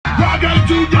Guess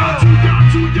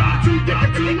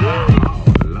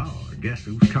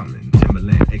who's coming?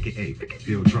 Timberland, aka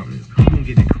Phil Drummond. Who gon'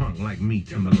 get it crunk like me,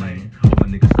 Timberland? All my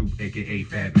niggas Scoop, aka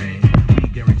Fat Man. We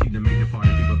guaranteed to make the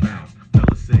party people bounce.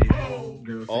 Fellas say, oh,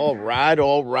 girls. All right.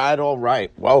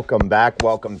 Welcome back.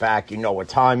 You know what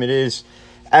time it is.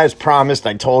 As promised,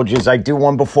 I told you I do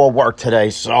one before work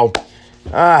today. So,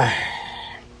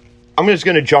 I'm just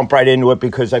gonna jump right into it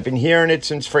because I've been hearing it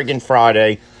since friggin'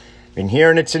 Friday. Been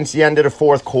hearing it since the end of the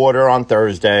fourth quarter on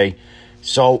Thursday.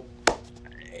 So,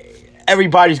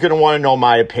 everybody's going to want to know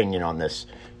my opinion on this.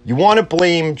 You want to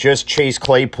blame just Chase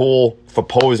Claypool for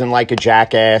posing like a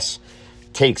jackass.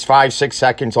 Takes 5-6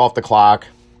 seconds off the clock.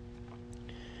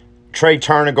 Trey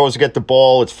Turner goes to get the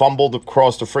ball. It's fumbled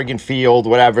across the friggin' field,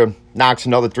 whatever. Knocks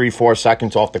another 3-4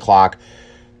 seconds off the clock.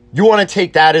 You want to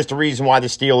take that as the reason why the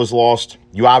Steelers lost.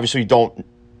 You obviously don't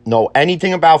know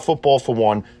anything about football, for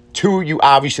one. Two, you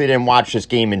obviously didn't watch this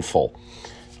game in full.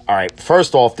 All right,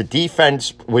 first off, the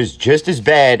defense was just as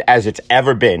bad as it's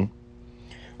ever been,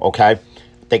 okay?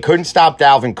 They couldn't stop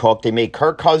Dalvin Cook. They made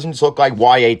Kirk Cousins look like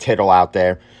Y.A. Tittle out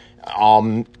there.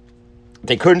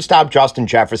 They couldn't stop Justin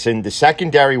Jefferson. The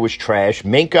secondary was trash.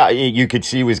 Minka, you could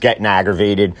see, was getting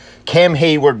aggravated. Cam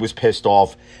Hayward was pissed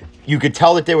off. You could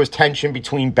tell that there was tension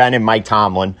between Ben and Mike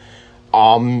Tomlin.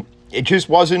 It just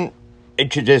wasn't,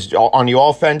 on the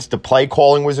offense, the play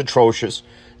calling was atrocious.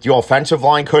 The offensive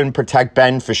line couldn't protect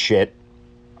Ben for shit.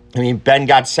 I mean, Ben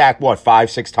got sacked,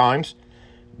 5-6 times?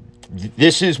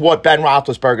 This is what Ben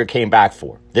Roethlisberger came back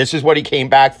for. This is what he came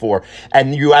back for.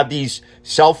 And you have these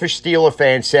selfish Steeler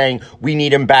fans saying, we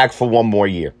need him back for one more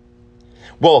year.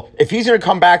 Well, if he's going to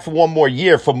come back for one more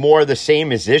year for more of the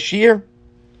same as this year,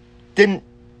 then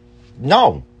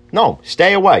no,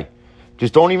 stay away.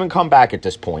 Just don't even come back at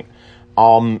this point.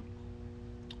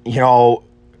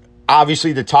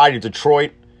 Obviously the tie to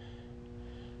Detroit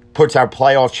puts our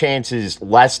playoff chances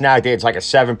less now. It's like a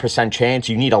 7% chance.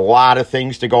 You need a lot of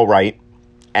things to go right.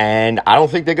 And I don't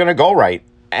think they're going to go right.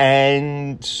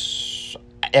 And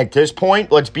at this point,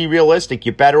 let's be realistic.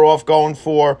 You're better off going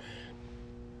for,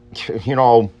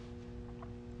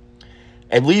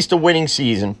 at least a winning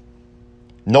season,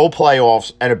 no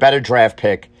playoffs, and a better draft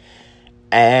pick.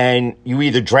 And you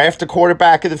either draft the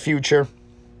quarterback of the future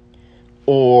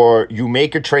or you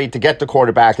make a trade to get the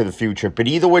quarterback of the future. But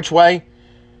either which way,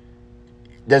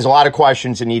 there's a lot of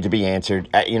questions that need to be answered,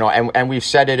 and we've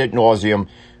said it ad nauseum.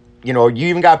 You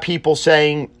even got people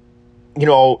saying,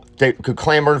 they could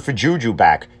clamor for Juju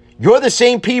back. You're the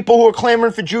same people who are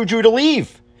clamoring for Juju to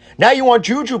leave. Now you want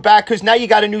Juju back because now you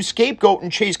got a new scapegoat in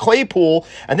Chase Claypool,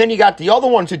 and then you got the other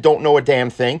ones who don't know a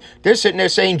damn thing. They're sitting there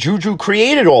saying Juju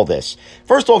created all this.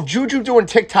 First off, Juju doing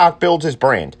TikTok builds his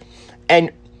brand.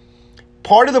 And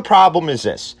part of the problem is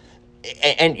this,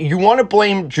 and you want to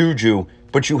blame Juju,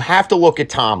 but you have to look at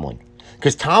Tomlin,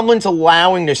 because Tomlin's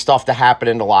allowing this stuff to happen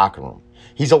in the locker room.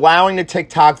 He's allowing the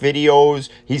TikTok videos.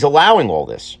 He's allowing all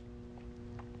this.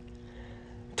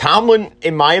 Tomlin,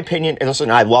 in my opinion, and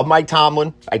listen, I love Mike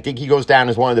Tomlin. I think he goes down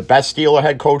as one of the best Steeler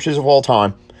head coaches of all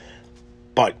time.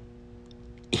 But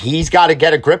he's got to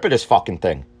get a grip of this fucking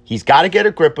thing. He's got to get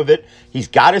a grip of it. He's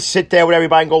got to sit there with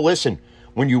everybody and go, listen,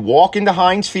 when you walk into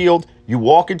Heinz Field, you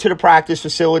walk into the practice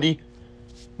facility,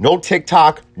 no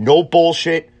TikTok, no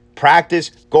bullshit,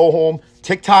 practice, go home,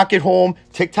 TikTok at home,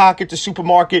 TikTok at the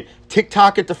supermarket,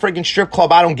 TikTok at the friggin' strip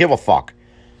club, I don't give a fuck.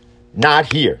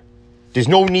 Not here. There's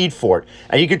no need for it.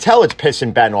 And you could tell it's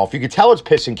pissing Ben off. You could tell it's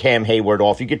pissing Cam Hayward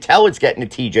off. You could tell it's getting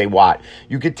to TJ Watt.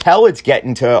 You could tell it's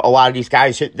getting to a lot of these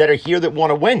guys that are here that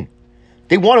want to win.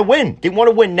 They want to win. They want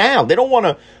to win now. They don't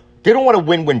want to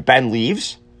win when Ben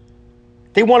leaves.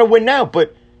 They want to win now,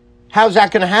 but how's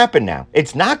that going to happen now?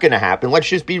 It's not going to happen. Let's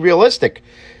just be realistic.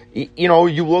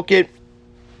 You look at,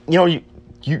 you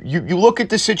look at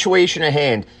the situation at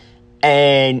hand,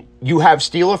 and you have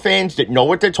Steeler fans that know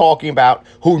what they're talking about,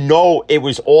 who know it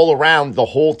was all around the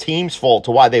whole team's fault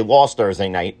to why they lost Thursday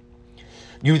night.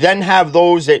 You then have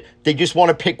those that they just want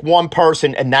to pick one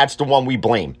person, and that's the one we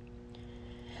blame.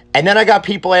 And then I got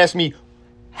people ask me,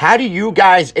 how do you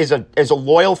guys, as a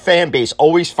loyal fan base,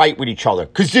 always fight with each other?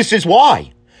 Because this is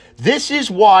why. This is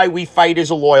why we fight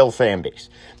as a loyal fan base,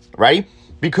 right?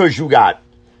 Because you got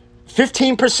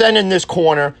 15% in this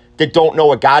corner that don't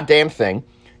know a goddamn thing.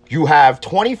 You have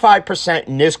 25%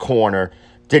 in this corner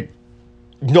that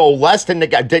know less than the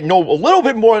guy, that know a little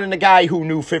bit more than the guy who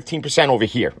knew 15% over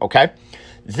here, okay?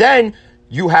 Then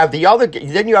you have the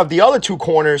other two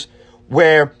corners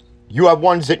where you have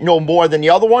ones that know more than the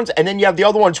other ones, and then you have the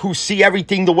other ones who see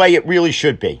everything the way it really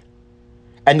should be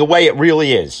and the way it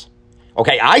really is.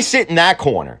 Okay, I sit in that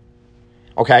corner.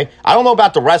 Okay? I don't know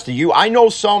about the rest of you. I know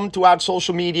some throughout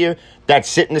social media that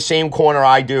sit in the same corner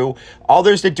I do.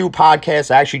 Others that do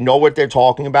podcasts actually know what they're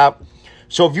talking about.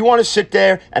 So if you want to sit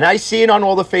there, and I see it on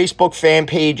all the Facebook fan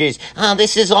pages, oh,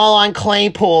 this is all on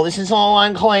Claypool, this is all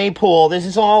on Claypool, this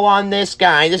is all on this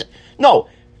guy. No,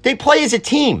 they play as a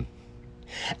team.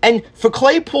 And for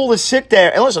Claypool to sit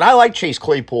there, and listen, I like Chase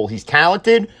Claypool. He's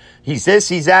talented. He's this,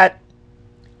 he's that.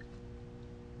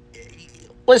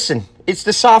 Listen, it's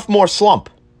the sophomore slump.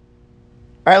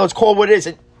 All right, let's call it what it is.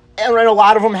 And a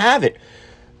lot of them have it.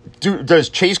 Does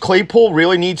Chase Claypool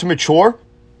really need to mature?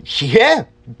 Yeah,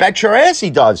 bet your ass he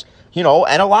does. And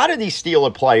a lot of these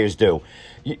Steeler players do.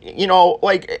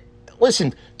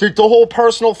 Listen, the whole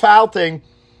personal foul thing,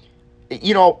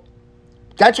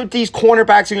 that's what these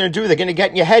cornerbacks are going to do. They're going to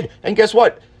get in your head. And guess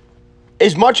what?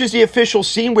 As much as the official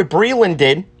scene with Breeland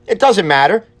did, it doesn't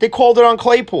matter. They called it on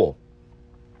Claypool.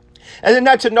 And then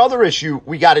that's another issue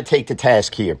we got to take to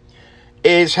task here,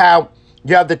 is how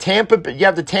you have the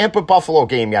Tampa Buffalo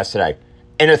game yesterday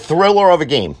in a thriller of a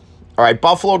game. All right,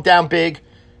 Buffalo down big.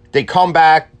 They come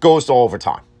back, goes to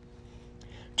overtime.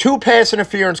 2 pass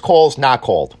interference calls not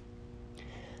called.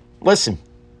 Listen,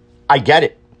 I get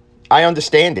it. I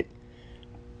understand it.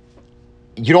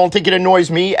 You don't think it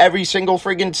annoys me every single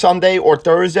friggin' Sunday or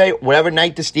Thursday, whatever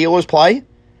night the Steelers play?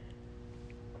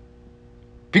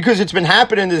 Because it's been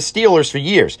happening to the Steelers for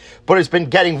years, but it's been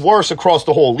getting worse across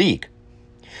the whole league.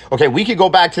 Okay, we could go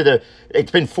back to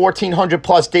it's been 1,400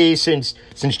 plus days since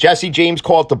Jesse James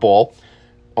caught the ball.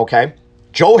 Okay,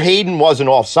 Joe Hayden wasn't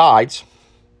offsides.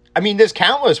 I mean, there's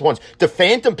countless ones. The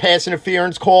phantom pass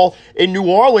interference call in New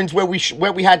Orleans where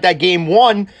we had that game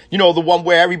won, the one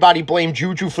where everybody blamed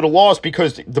Juju for the loss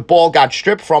because the ball got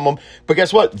stripped from him. But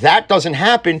guess what? That doesn't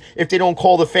happen if they don't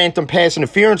call the phantom pass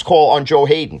interference call on Joe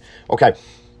Hayden. Okay.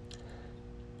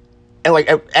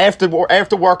 And after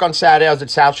work on Saturday, I was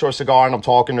at South Shore Cigar, and I'm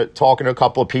talking to a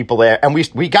couple of people there, and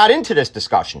we got into this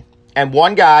discussion. And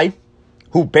one guy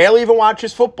who barely even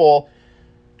watches football,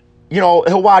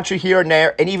 he'll watch it here and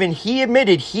there, and even he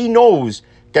admitted he knows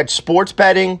that sports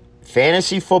betting,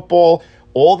 fantasy football,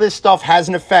 all this stuff has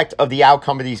an effect of the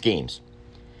outcome of these games.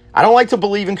 I don't like to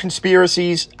believe in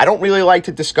conspiracies. I don't really like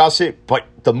to discuss it, but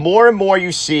the more and more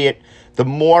you see it, the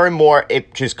more and more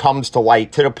it just comes to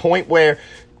light, to the point where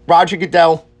Roger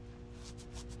Goodell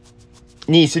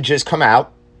needs to just come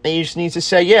out and he just needs to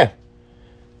say, yeah,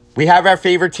 we have our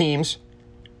favorite teams.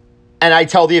 And I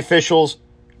tell the officials,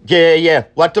 yeah,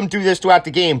 let them do this throughout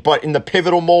the game. But in the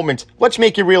pivotal moments, let's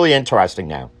make it really interesting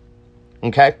now.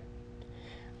 Okay?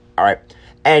 All right.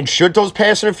 And should those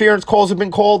pass interference calls have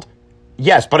been called?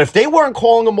 Yes. But if they weren't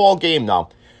calling them all game, though,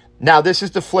 now this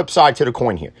is the flip side to the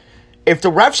coin here. If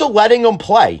the refs are letting them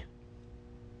play,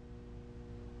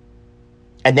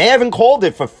 and they haven't called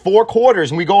it for 4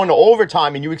 quarters, and we go into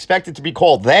overtime, and you expect it to be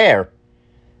called there,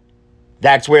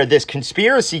 that's where this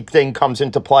conspiracy thing comes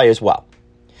into play as well.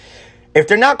 If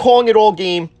they're not calling it all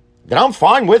game, then I'm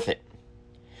fine with it.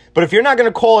 But if you're not going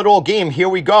to call it all game, here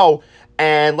we go,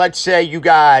 and let's say you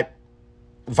got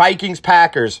Vikings,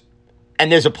 Packers,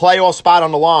 and there's a playoff spot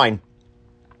on the line,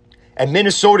 and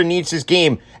Minnesota needs this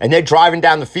game, and they're driving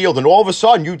down the field, and all of a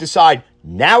sudden you decide,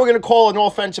 now we're going to call an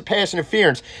offensive pass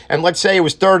interference, and let's say it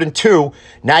was 3rd and 2.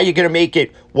 Now you're going to make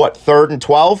it, 3rd and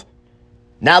 12?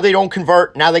 Now they don't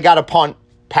convert. Now they got to punt.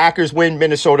 Packers win.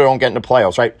 Minnesota don't get in the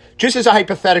playoffs, right? Just as a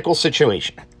hypothetical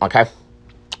situation, okay?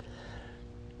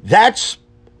 That's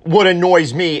what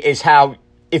annoys me, is how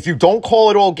if you don't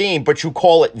call it all game, but you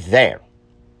call it there.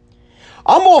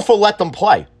 I'm all for let them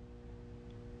play.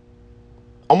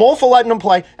 I'm all for letting them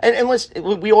play. And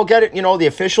we all get it. The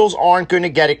officials aren't going to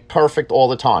get it perfect all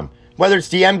the time. Whether it's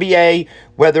the NBA,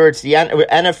 whether it's the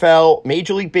NFL,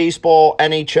 Major League Baseball,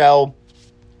 NHL,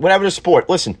 whatever the sport.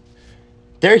 Listen,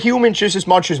 they're humans just as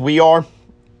much as we are.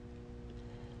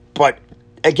 But,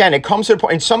 again, it comes to the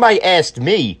point. And somebody asked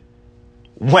me,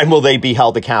 when will they be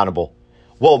held accountable?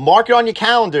 Well, mark it on your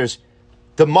calendars,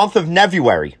 the month of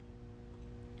February.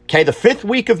 Okay, the 5th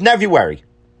week of February.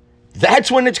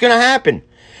 That's when it's going to happen.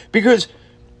 Because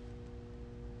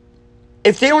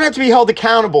if they don't have to be held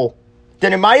accountable,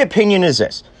 then in my opinion is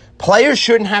this. Players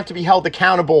shouldn't have to be held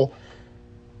accountable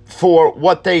for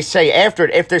what they say after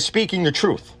it if they're speaking the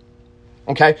truth.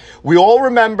 Okay? We all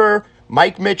remember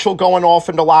Mike Mitchell going off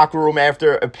in the locker room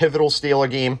after a pivotal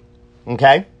Steeler game.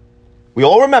 Okay? We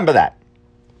all remember that.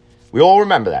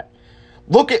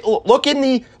 Look in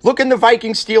the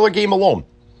Vikings Steeler game alone.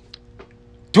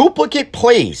 Duplicate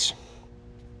plays.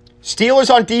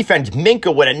 Steelers on defense,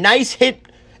 Minka with a nice hit,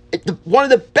 one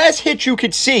of the best hits you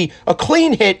could see, a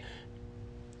clean hit,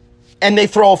 and they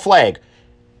throw a flag.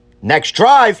 Next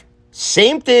drive,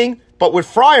 same thing, But with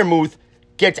Freiermuth,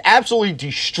 gets absolutely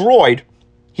destroyed.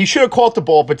 He should have caught the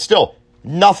ball, but still,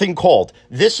 nothing called.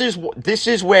 This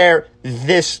is where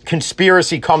this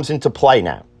conspiracy comes into play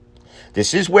now.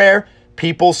 This is where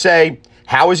people say,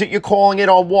 how is it you're calling it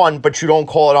on one, but you don't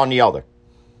call it on the other?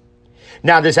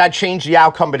 Now, does that change the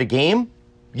outcome of the game?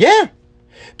 Yeah.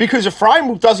 Because if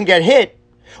Freiermuth doesn't get hit,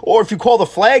 or if you call the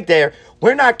flag there,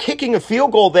 we're not kicking a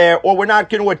field goal there, or we're not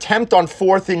going to attempt on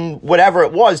 4th and whatever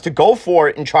it was to go for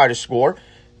it and try to score.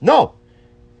 No.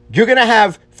 You're going to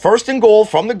have 1st and goal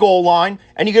from the goal line,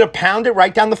 and you're going to pound it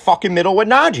right down the fucking middle with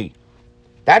Najee.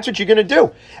 That's what you're going to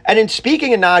do. And in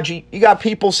speaking of Najee, you got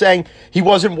people saying he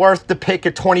wasn't worth the pick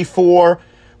at 24.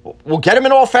 Well, get him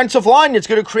an offensive line that's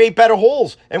going to create better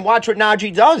holes, and watch what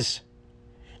Najee does.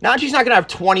 Najee's not going to have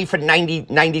 20 for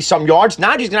 90-some yards.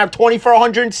 Najee's going to have 20 for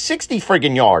 160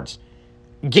 friggin' yards.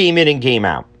 Game in and game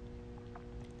out.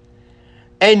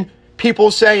 And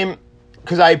people saying,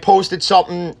 because I posted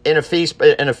something in a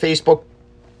Facebook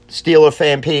Steeler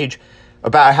fan page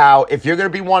about how if you're going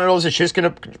to be one of those that's just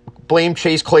going to blame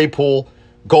Chase Claypool,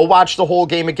 go watch the whole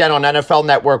game again on NFL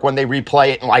Network when they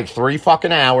replay it in like 3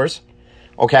 fucking hours,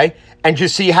 okay? And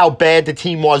just see how bad the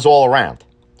team was all around.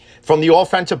 From the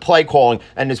offensive play calling,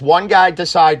 and this one guy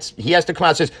decides he has to come out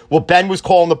and says, well, Ben was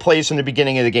calling the plays in the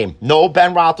beginning of the game. No,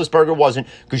 Ben Roethlisberger wasn't,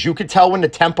 because you could tell when the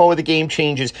tempo of the game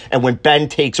changes and when Ben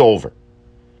takes over.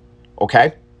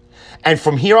 Okay? And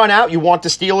from here on out, you want the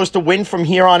Steelers to win from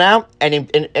here on out and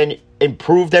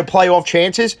improve their playoff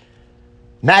chances?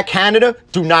 Matt Canada,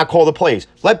 do not call the plays.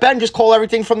 Let Ben just call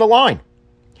everything from the line.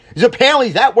 Because apparently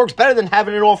that works better than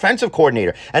having an offensive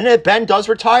coordinator. And if Ben does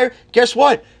retire, guess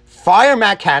what? Fire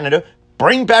Matt Canada,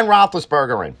 bring Ben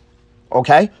Roethlisberger in,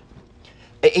 okay?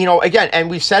 You know, again, and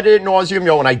we've said it ad nauseum, you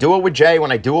know, when I do it with Jay,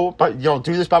 when I do it, but do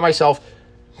this by myself,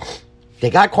 they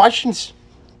got questions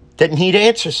that need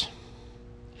answers.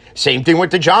 Same thing with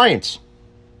the Giants.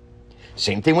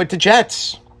 Same thing with the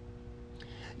Jets.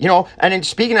 You know, and in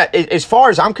speaking of, as far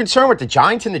as I'm concerned with the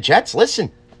Giants and the Jets,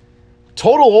 listen,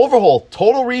 total overhaul,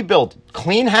 total rebuild,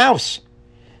 clean house.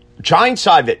 Giants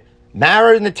side of it.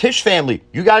 Mara and the Tisch family,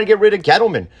 you got to get rid of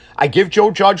Gettleman. I give Joe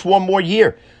Judge 1 more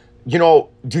year. You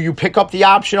know, do you pick up the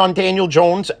option on Daniel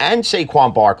Jones and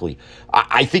Saquon Barkley?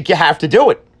 I think you have to do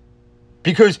it.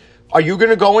 Because are you going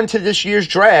to go into this year's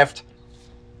draft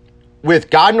with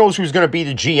God knows who's going to be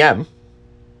the GM,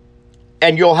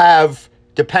 and you'll have,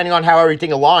 depending on how everything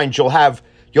aligns,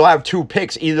 you'll have 2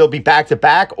 picks. Either it'll be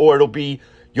back-to-back, or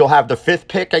you'll have the 5th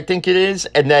pick, I think it is,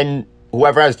 and then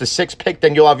whoever has the 6th pick,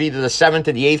 then you'll have either the 7th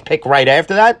or the 8th pick right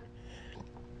after that.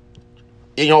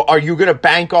 You know, are you going to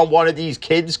bank on one of these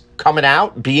kids coming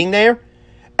out, being there,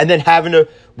 and then having to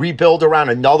rebuild around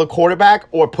another quarterback,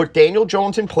 or put Daniel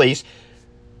Jones in place?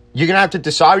 You're going to have to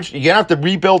decide. You're going to have to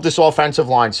rebuild this offensive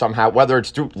line somehow, whether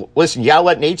it's through, listen, you got to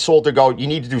let Nate Solder go. You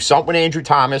need to do something with Andrew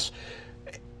Thomas.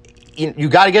 You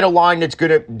got to get a line that's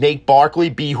going to make Barkley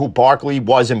be who Barkley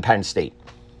was in Penn State.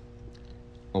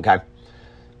 Okay?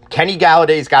 Kenny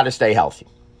Galladay's got to stay healthy.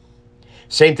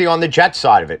 Same thing on the Jets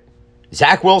side of it.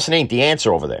 Zach Wilson ain't the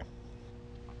answer over there.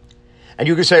 And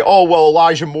you can say, oh, well,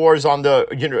 Elijah Moore's on the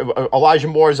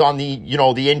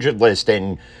injured list,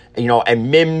 and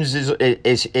Mims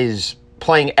is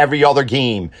playing every other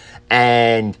game,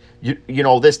 and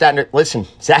this, that, and listen,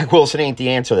 Zach Wilson ain't the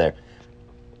answer there.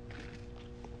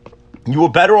 You were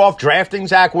better off drafting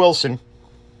Zach Wilson,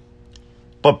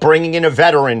 but bringing in a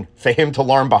veteran for him to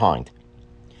learn behind.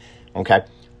 Okay?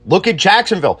 Look at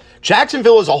Jacksonville.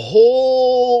 Jacksonville is a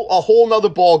whole nother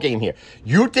ball game here.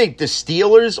 You think the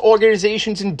Steelers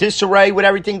organization's in disarray with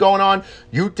everything going on?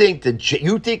 You think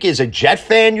as a Jet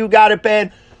fan you got it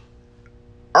bad?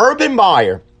 Urban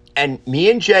Meyer, and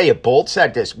me and Jay have both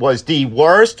said this, was the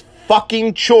worst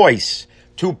fucking choice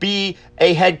to be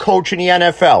a head coach in the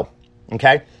NFL.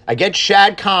 Okay? I get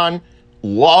Shad Khan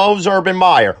loves Urban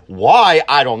Meyer. Why?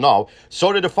 I don't know.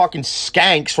 So did the fucking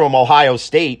skanks from Ohio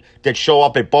State that show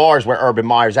up at bars where Urban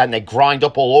Meyer's at, and they grind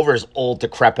up all over his old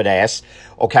decrepit ass.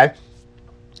 Okay?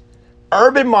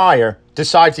 Urban Meyer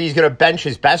decides he's going to bench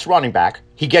his best running back.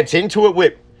 He gets into it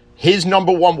with his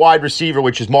number 1 wide receiver,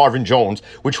 which is Marvin Jones,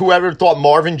 which whoever thought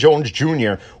Marvin Jones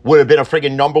Jr. would have been a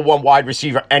friggin' number 1 wide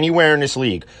receiver anywhere in this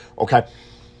league. Okay?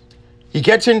 He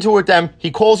gets into it with them.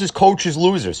 He calls his coaches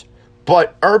losers.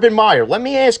 But Urban Meyer, let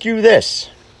me ask you this.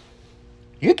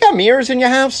 You got mirrors in your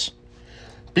house?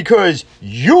 Because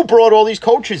you brought all these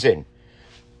coaches in.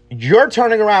 You're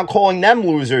turning around calling them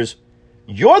losers.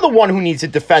 You're the one who needs to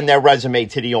defend their resume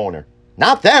to the owner.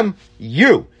 Not them.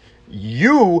 You.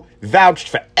 You vouched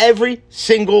for every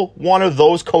single one of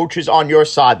those coaches on your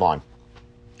sideline.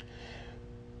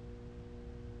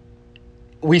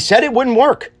 We said it wouldn't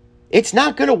work. It's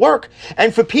not going to work.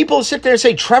 And for people to sit there and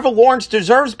say Trevor Lawrence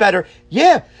deserves better,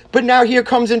 yeah. But now here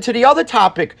comes into the other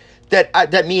topic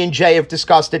that me and Jay have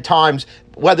discussed at times,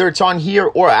 whether it's on here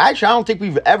or actually I don't think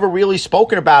we've ever really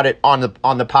spoken about it on the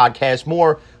podcast,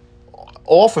 more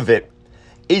off of it,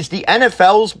 is the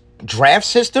NFL's draft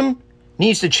system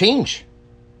needs to change.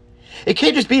 It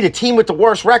can't just be the team with the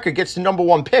worst record gets the number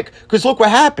one pick, because look what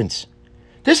happens.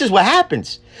 This is what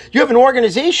happens. You have an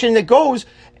organization that goes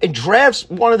and drafts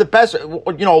one of the best,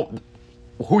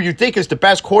 who you think is the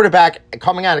best quarterback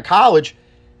coming out of college,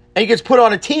 and he gets put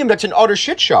on a team that's an utter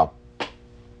shit show.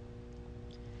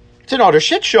 It's an utter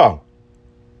shit show.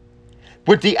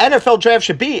 What the NFL draft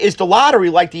should be is the lottery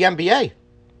like the NBA.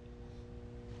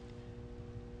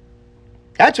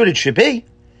 That's what it should be.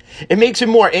 It makes it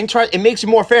more interesting. It makes it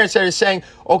more fair instead of saying,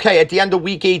 okay, at the end of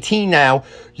week 18 now,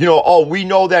 we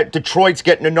know that Detroit's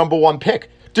getting the number one pick.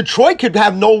 Detroit could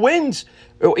have no wins,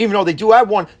 even though they do have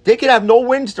one. They could have no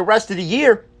wins the rest of the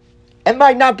year and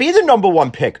might not be the number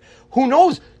one pick. Who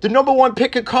knows? The number one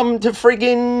pick could come to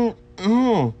friggin'...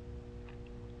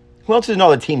 Who else is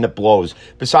another team that blows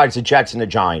besides the Jets and the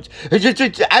Giants?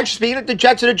 Actually, speaking of the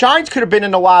Jets and the Giants could have been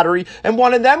in the lottery, and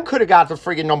one of them could have got the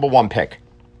friggin' number one pick.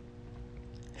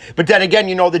 But then again,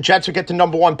 the Jets would get the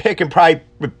number one pick and probably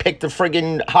would pick the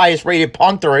friggin' highest rated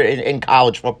punter in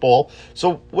college football.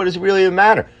 So what does it really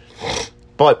matter?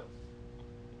 But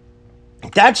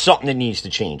that's something that needs to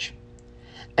change.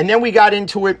 And then we got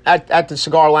into it at the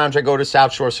cigar lounge. I go to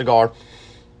South Shore Cigar,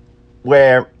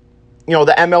 where,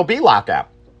 the MLB lockout.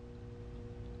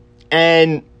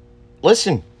 And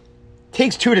listen,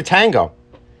 takes two to tango.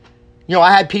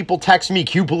 I had people text me,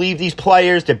 can you believe these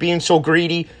players? They're being so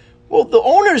greedy. Well, the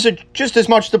owners are just as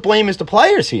much to blame as the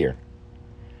players here.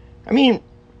 I mean,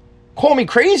 call me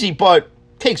crazy, but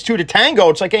takes two to tango.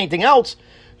 It's like anything else.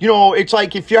 It's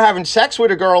like if you're having sex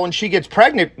with a girl and she gets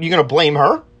pregnant, you're going to blame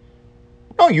her?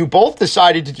 No, you both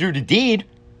decided to do the deed.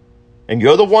 And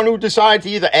you're the one who decided to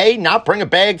either A, not bring a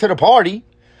bag to the party,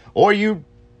 or you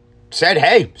said,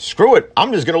 hey, screw it.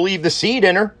 I'm just going to leave the seed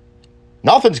in her.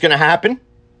 Nothing's going to happen.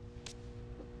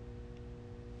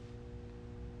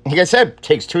 Like I said,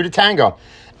 takes two to tango.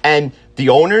 And the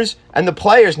owners and the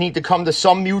players need to come to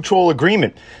some mutual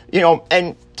agreement.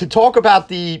 And to talk about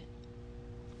the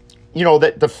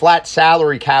flat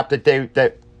salary cap that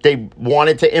they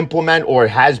wanted to implement or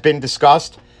has been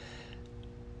discussed,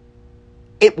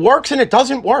 it works and it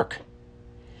doesn't work.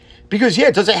 Because,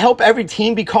 does it help every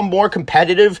team become more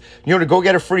competitive, to go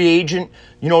get a free agent,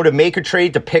 to make a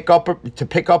trade, to pick up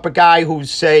a guy who,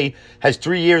 say, has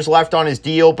 3 years left on his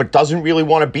deal but doesn't really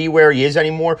want to be where he is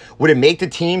anymore? Would it make the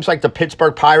teams like the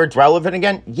Pittsburgh Pirates relevant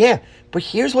again? Yeah, but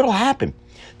here's what will happen.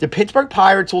 The Pittsburgh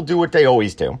Pirates will do what they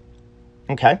always do,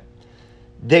 okay?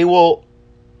 They'll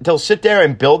sit there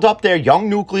and build up their young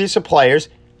nucleus of players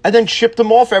and then ship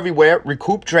them off everywhere,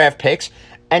 recoup draft picks,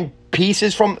 and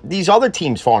pieces from these other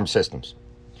teams' farm systems.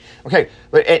 Okay,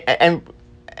 and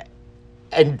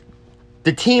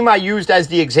the team I used as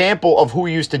the example of who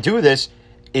used to do this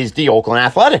is the Oakland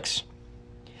Athletics.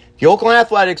 The Oakland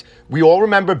Athletics, we all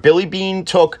remember Billy Beane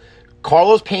took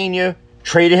Carlos Pena,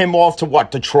 traded him off to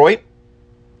what, Detroit?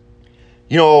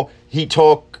 He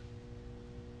took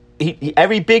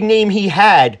every big name he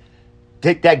had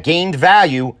that gained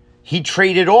value, he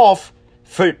traded off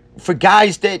for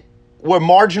guys that were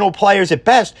marginal players at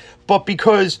best, but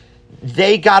because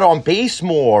they got on base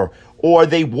more or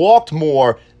they walked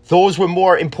more, those were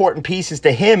more important pieces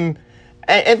to him.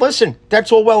 And listen,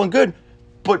 that's all well and good,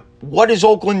 but what has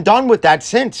Oakland done with that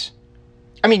since?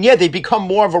 I mean, they become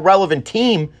more of a relevant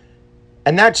team,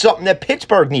 and that's something that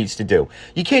Pittsburgh needs to do.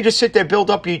 You can't just sit there,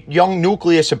 build up your young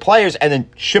nucleus of players, and then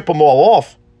ship them all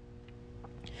off.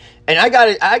 And I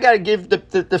gotta give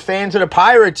the fans of the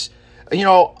Pirates,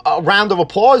 a round of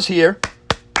applause here.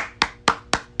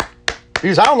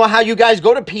 Because I don't know how you guys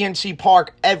go to PNC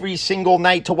Park every single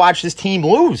night to watch this team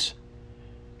lose.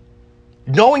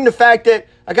 Knowing the fact that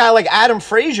a guy like Adam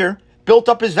Frazier built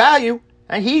up his value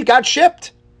and he got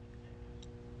shipped.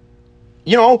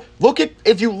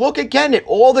 If you look again at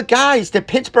all the guys that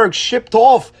Pittsburgh shipped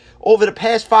off over the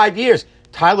past 5 years.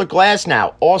 Tyler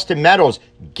Glasnow, Austin Meadows,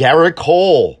 Garrett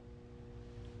Cole,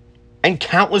 and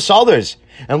countless others.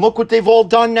 And look what they've all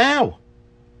done now.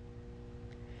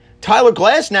 Tyler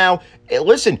Glasnow,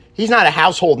 listen, he's not a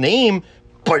household name,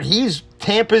 but he's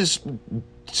Tampa's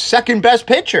second best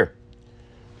pitcher.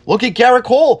 Look at Garrett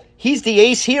Cole. He's the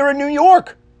ace here in New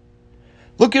York.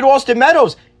 Look at Austin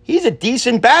Meadows. He's a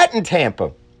decent bat in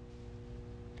Tampa.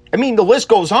 I mean, the list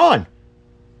goes on.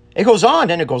 It goes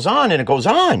on, and it goes on, and it goes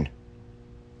on.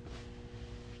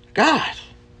 God.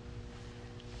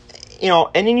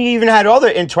 And then you even had other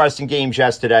interesting games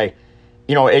yesterday,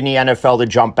 in the NFL to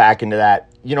jump back into that.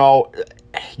 You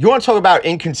want to talk about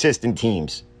inconsistent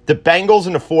teams. The Bengals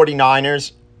and the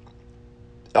 49ers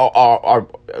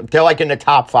they're like in the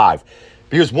top 5.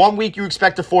 Because one week you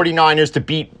expect the 49ers to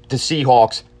beat the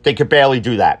Seahawks. They could barely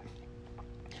do that.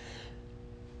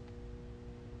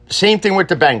 Same thing with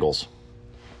the Bengals.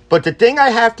 But the thing I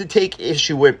have to take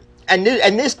issue with, and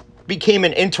this became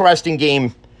an interesting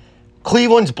game,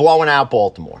 Cleveland's blowing out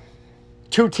Baltimore.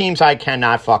 2 teams I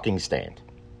cannot fucking stand.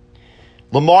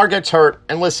 Lamar gets hurt,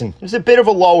 and listen, it was a bit of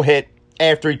a low hit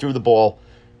after he threw the ball.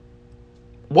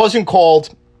 Wasn't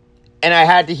called, and I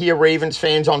had to hear Ravens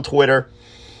fans on Twitter,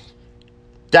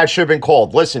 that should have been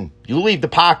called. Listen, you leave the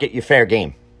pocket, you're fair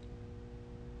game.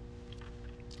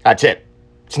 That's it.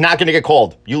 It's not going to get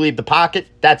called. You leave the pocket,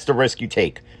 that's the risk you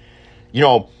take.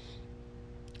 Then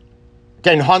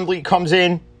Hundley comes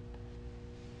in.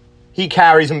 He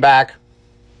carries him back.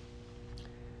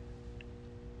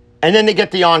 And then they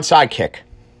get the onside kick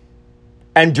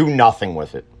and do nothing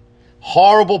with it.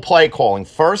 Horrible play calling.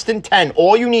 1st and 10.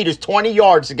 All you need is 20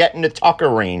 yards to get in the Tucker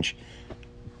range.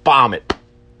 Bomb it.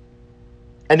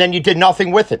 And then you did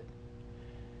nothing with it.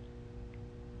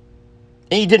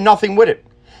 And you did nothing with it.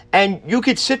 And you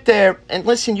could sit there and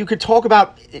listen, you could talk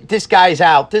about this guy's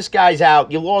out,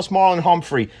 you lost Marlon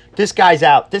Humphrey, this guy's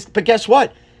out. But guess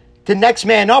what? The next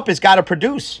man up has got to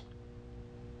produce.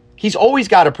 He's always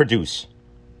got to produce.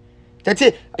 That's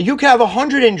it. You could have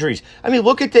 100 injuries. I mean,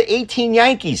 look at the 18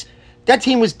 Yankees. That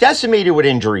team was decimated with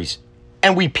injuries,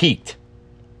 and we peaked.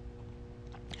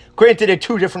 Granted, they're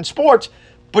 2 different sports,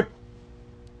 but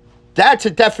that's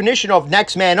a definition of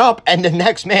next man up, and the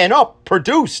next man up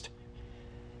produced.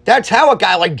 That's how a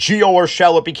guy like Gio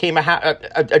Urshela became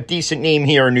a decent name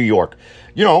here in New York.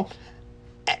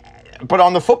 But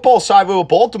on the football side with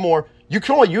Baltimore, you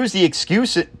can only use the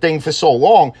excuse thing for so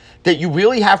long that you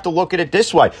really have to look at it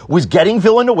this way. Was getting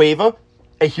Villanueva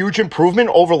a huge improvement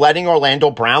over letting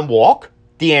Orlando Brown walk?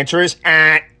 The answer is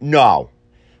no.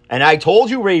 And I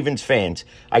told you, Ravens fans,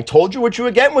 I told you what you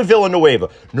were getting with Villanueva.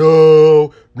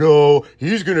 No,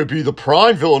 he's going to be the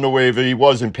prime Villanueva he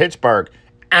was in Pittsburgh.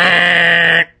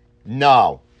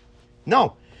 No.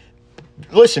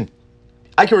 Listen,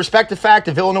 I can respect the fact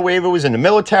that Villanueva was in the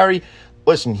military.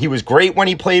 Listen, he was great when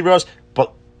he played with us,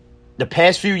 but the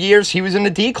past few years he was in a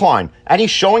decline, and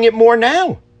he's showing it more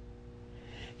now.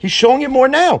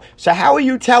 So how are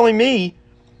you telling me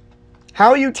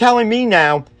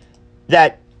now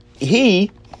that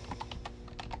he,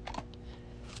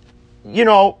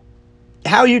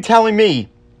 how are you telling me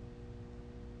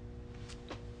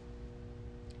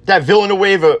that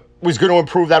Villanueva was going to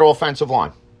improve that offensive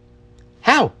line?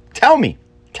 How? Tell me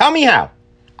how.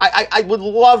 I would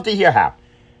love to hear how.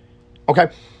 Okay?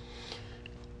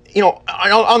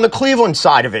 On the Cleveland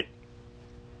side of it,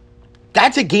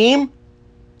 that's a game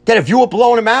that if you were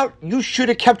blowing them out, you should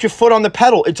have kept your foot on the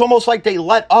pedal. It's almost like they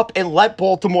let up and let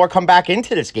Baltimore come back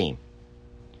into this game.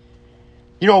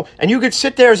 And you could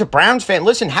sit there as a Browns fan.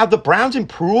 Listen, have the Browns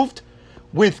improved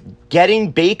with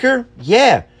getting Baker?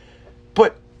 Yeah.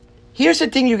 But here's the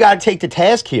thing you got to take to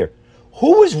task here.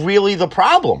 Who was really the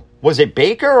problem? Was it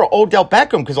Baker or Odell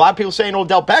Beckham? Because a lot of people saying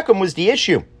Odell Beckham was the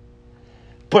issue.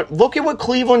 But look at what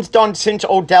Cleveland's done since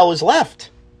Odell has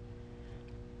left.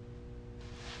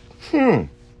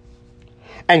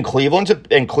 And Cleveland's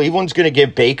going to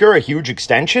give Baker a huge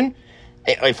extension?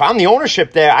 If I'm the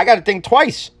ownership there, I got to think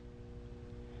twice.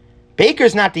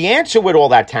 Baker's not the answer with all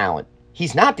that talent.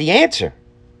 He's not the answer.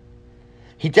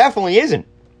 He definitely isn't.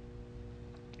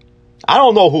 I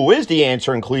don't know who is the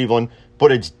answer in Cleveland,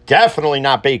 but it's definitely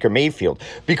not Baker Mayfield.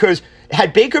 Because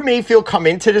had Baker Mayfield come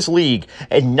into this league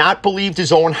and not believed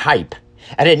his own hype,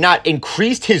 and had not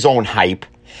increased his own hype,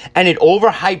 and had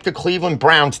overhyped the Cleveland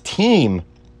Browns team,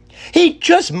 he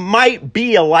just might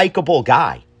be a likable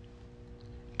guy.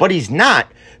 But he's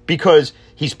not, because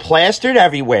he's plastered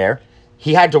everywhere.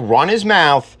 He had to run his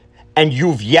mouth, and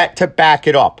you've yet to back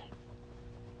it up.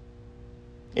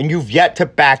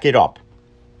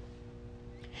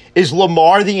 Is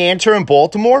Lamar the answer in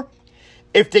Baltimore?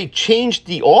 If they changed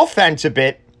the offense a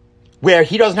bit, where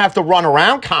he doesn't have to run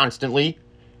around constantly,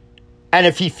 and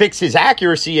if he fixes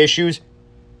accuracy issues,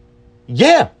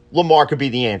 yeah, Lamar could be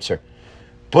the answer.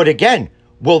 But again,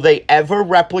 will they ever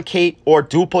replicate or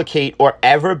duplicate or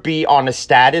ever be on a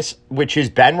status which is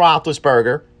Ben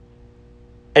Roethlisberger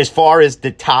as far as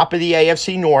the top of the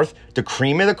AFC North, the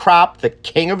cream of the crop, the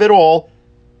king of it all?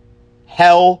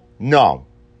 Hell no.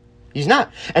 He's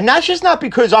not. And that's just not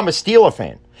because I'm a Steeler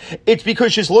fan. It's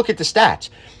because just look at the stats.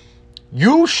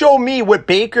 You show me what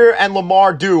Baker and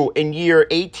Lamar do in year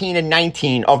 18 and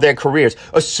 19 of their careers,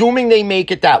 assuming they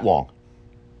make it that long.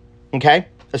 Okay?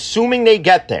 Assuming they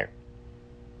get there.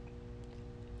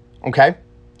 Okay?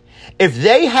 If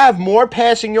they have more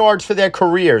passing yards for their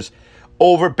careers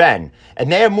over Ben,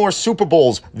 and they have more Super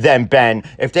Bowls than Ben,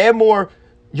 if they have more,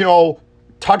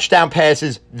 touchdown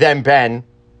passes than Ben,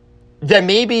 then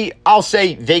maybe I'll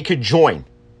say they could join.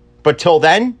 But till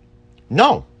then,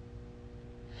 no.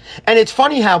 And it's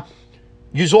funny how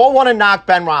you all want to knock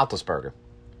Ben Roethlisberger,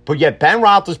 but yet Ben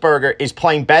Roethlisberger is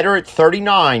playing better at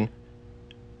 39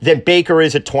 than Baker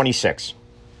is at 26.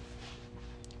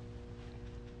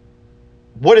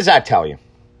 What does that tell you?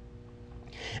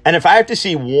 And if I have to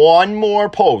see one more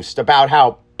post about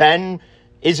how Ben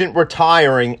isn't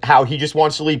retiring, how he just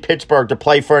wants to leave Pittsburgh to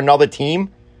play for another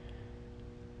team,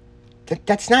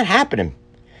 that's not happening.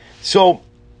 So,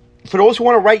 for those who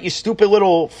want to write your stupid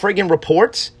little friggin'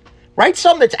 reports, write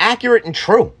something that's accurate and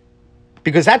true.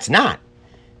 Because that's not.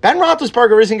 Ben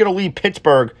Roethlisberger isn't going to leave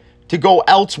Pittsburgh to go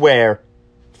elsewhere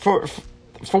for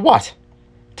what?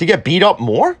 To get beat up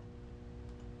more?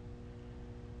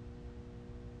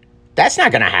 That's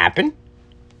not going to happen.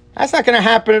 That's not going to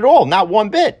happen at all. Not one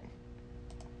bit.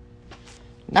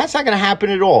 That's not going to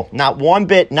happen at all. Not one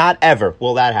bit, not ever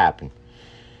will that happen.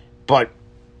 But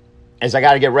as I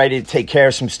got to get ready to take care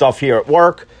of some stuff here at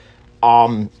work,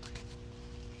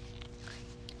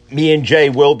 me and Jay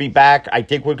will be back. I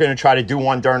think we're going to try to do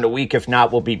one during the week. If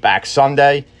not, we'll be back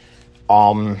Sunday. We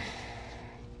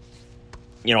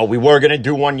were going to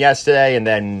do one yesterday, and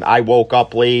then I woke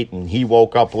up late, and he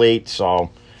woke up late, so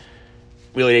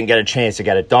really didn't get a chance to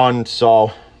get it done.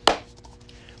 So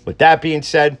with that being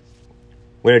said,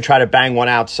 we're going to try to bang one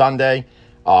out Sunday.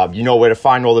 You know where to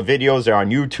find all the videos. They're on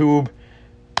YouTube.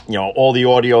 All the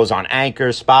audio's on Anchor,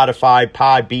 Spotify,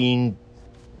 Podbean,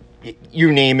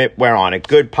 you name it, we're on it.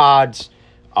 Good Pods.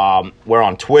 We're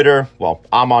on Twitter. Well,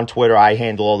 I'm on Twitter. I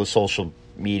handle all the social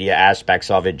media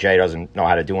aspects of it. Jay doesn't know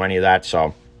how to do any of that,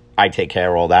 so I take care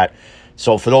of all that.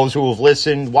 So for those who have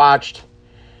listened, watched,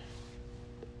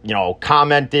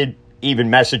 commented, even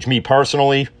messaged me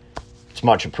personally, it's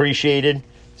much appreciated.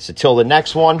 So till the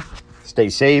next one, stay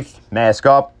safe, mask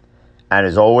up, and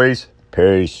as always,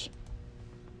 peace.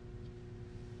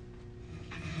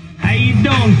 How you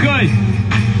doing? Good.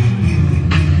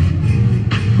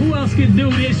 Who else can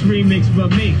do this remix but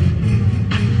me?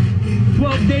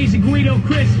 12 Days of Guido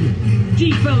Christmas,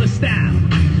 G-Fella style.